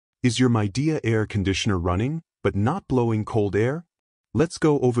Is your Midea air conditioner running, but not blowing cold air? Let's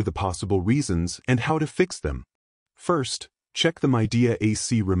go over the possible reasons and how to fix them. First, check the Midea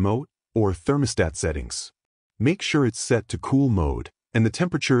AC Remote or thermostat settings. Make sure it's set to cool mode and the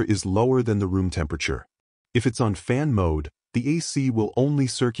temperature is lower than the room temperature. If it's on fan mode, the AC will only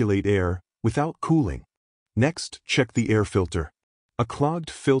circulate air without cooling. Next, check the air filter. A clogged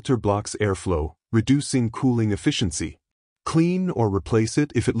filter blocks airflow, reducing cooling efficiency. Clean or replace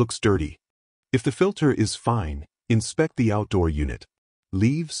it if it looks dirty. If the filter is fine, inspect the outdoor unit.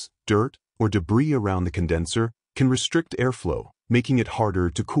 Leaves, dirt, or debris around the condenser can restrict airflow, making it harder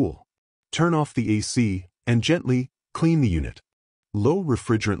to cool. Turn off the AC and gently clean the unit. Low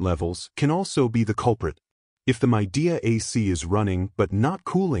refrigerant levels can also be the culprit. If the Midea AC is running but not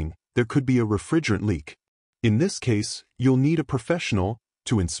cooling, there could be a refrigerant leak. In this case, you'll need a professional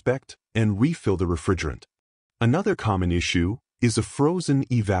to inspect and refill the refrigerant. Another common issue is a frozen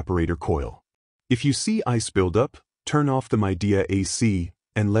evaporator coil. If you see ice buildup, turn off the Midea AC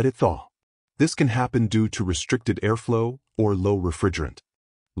and let it thaw. This can happen due to restricted airflow or low refrigerant.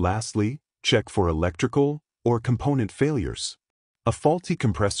 Lastly, check for electrical or component failures. A faulty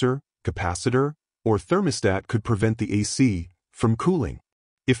compressor, capacitor, or thermostat could prevent the AC from cooling.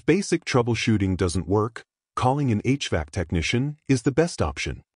 If basic troubleshooting doesn't work, calling an HVAC technician is the best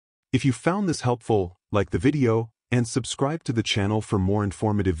option. If you found this helpful, like the video and subscribe to the channel for more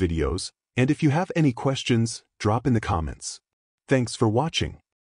informative videos, and if you have any questions, drop in the comments. Thanks for watching.